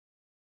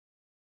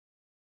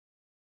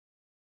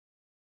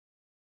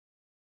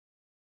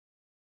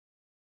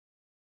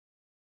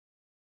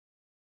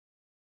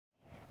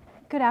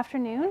Good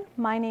afternoon.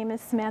 My name is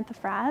Samantha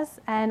Frasz,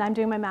 and I'm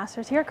doing my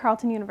master's here at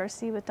Carleton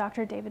University with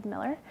Dr. David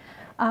Miller.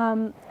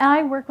 And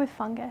I work with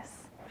fungus.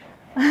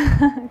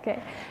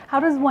 Okay,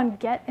 how does one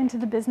get into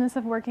the business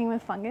of working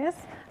with fungus?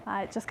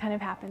 It just kind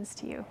of happens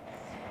to you.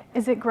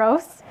 Is it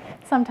gross?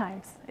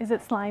 Sometimes. Is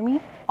it slimy?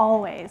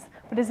 Always.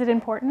 But is it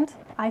important?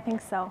 I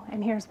think so,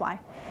 and here's why.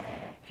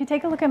 If you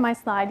take a look at my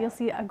slide, you'll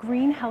see a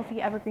green,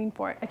 healthy evergreen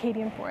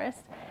Acadian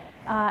forest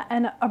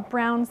and a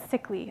brown,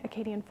 sickly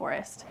Acadian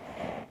forest.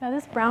 Now,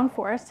 this brown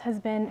forest has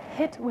been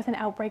hit with an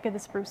outbreak of the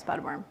spruce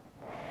budworm.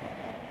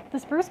 The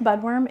spruce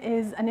budworm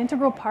is an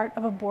integral part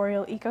of a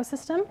boreal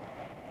ecosystem,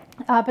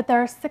 but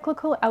there are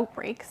cyclical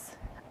outbreaks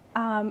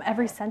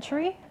every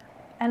century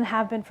and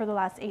have been for the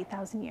last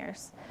 8,000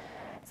 years.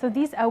 So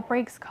these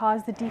outbreaks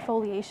cause the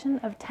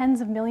defoliation of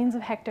tens of millions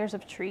of hectares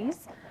of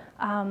trees,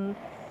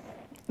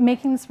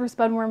 making the spruce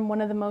budworm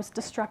one of the most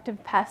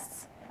destructive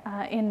pests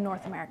in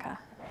North America.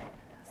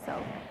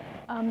 So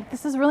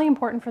this is really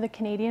important for the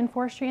Canadian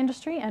forestry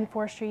industry and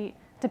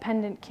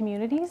forestry-dependent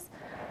communities.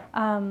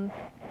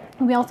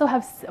 We also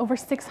have over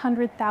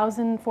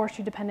 600,000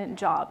 forestry-dependent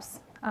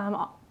jobs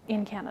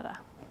in Canada.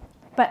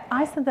 But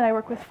I said that I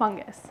work with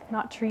fungus,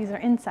 not trees or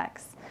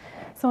insects.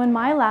 So in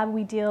my lab,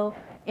 we deal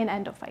in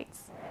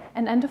endophytes.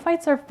 And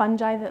endophytes are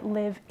fungi that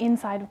live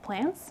inside of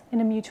plants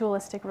in a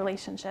mutualistic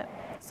relationship.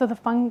 So the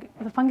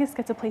fungus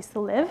gets a place to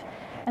live,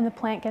 and the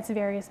plant gets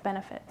various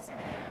benefits.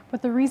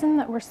 But the reason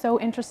that we're so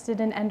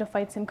interested in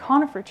endophytes in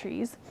conifer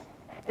trees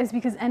is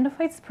because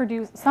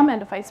some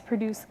endophytes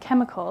produce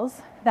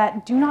chemicals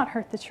that do not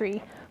hurt the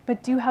tree,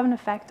 but do have an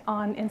effect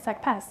on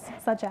insect pests,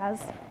 such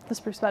as the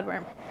spruce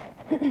budworm.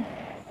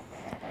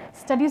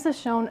 Studies have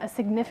shown a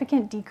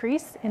significant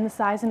decrease in the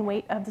size and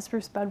weight of the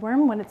spruce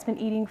budworm when it's been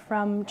eating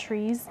from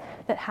trees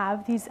that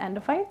have these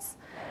endophytes.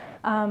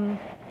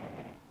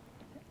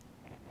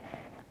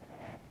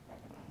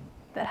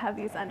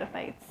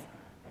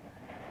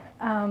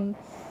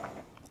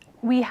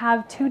 We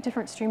have two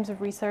different streams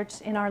of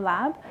research in our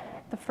lab.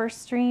 The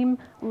first stream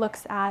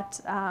looks at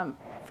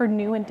for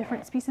new and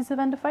different species of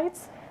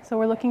endophytes. So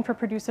we're looking for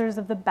producers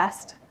of the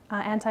best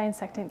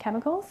anti-insectant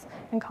chemicals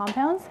and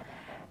compounds.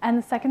 And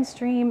the second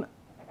stream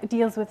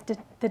deals with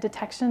the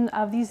detection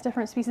of these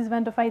different species of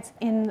endophytes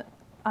in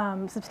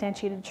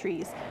substantiated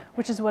trees,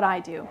 which is what I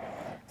do.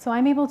 So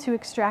I'm able to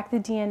extract the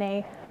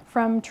DNA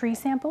from tree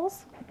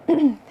samples,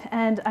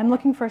 and I'm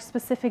looking for a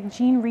specific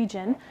gene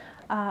region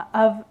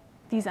of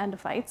these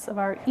endophytes, of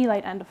our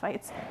elite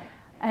endophytes.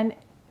 And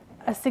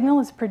a signal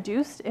is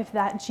produced if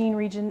that gene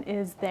region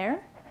is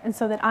there, and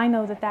so that I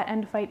know that that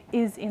endophyte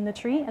is in the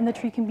tree, and the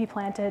tree can be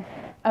planted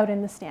out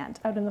in the stand,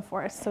 out in the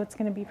forest, so it's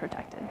going to be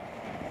protected.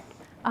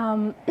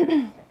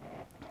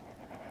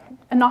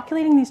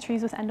 Inoculating these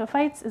trees with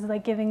endophytes is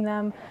like giving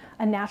them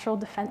a natural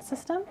defense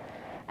system,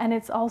 and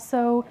it's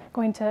also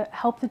going to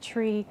help the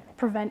tree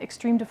prevent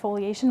extreme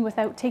defoliation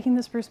without taking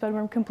the spruce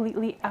budworm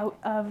completely out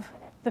of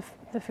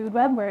the food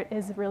web, where it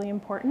is really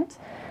important.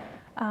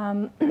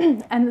 And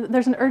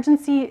there's an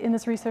urgency in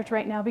this research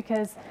right now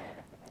because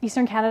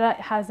Eastern Canada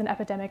has an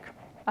epidemic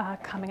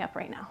coming up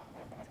right now.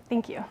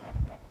 Thank you.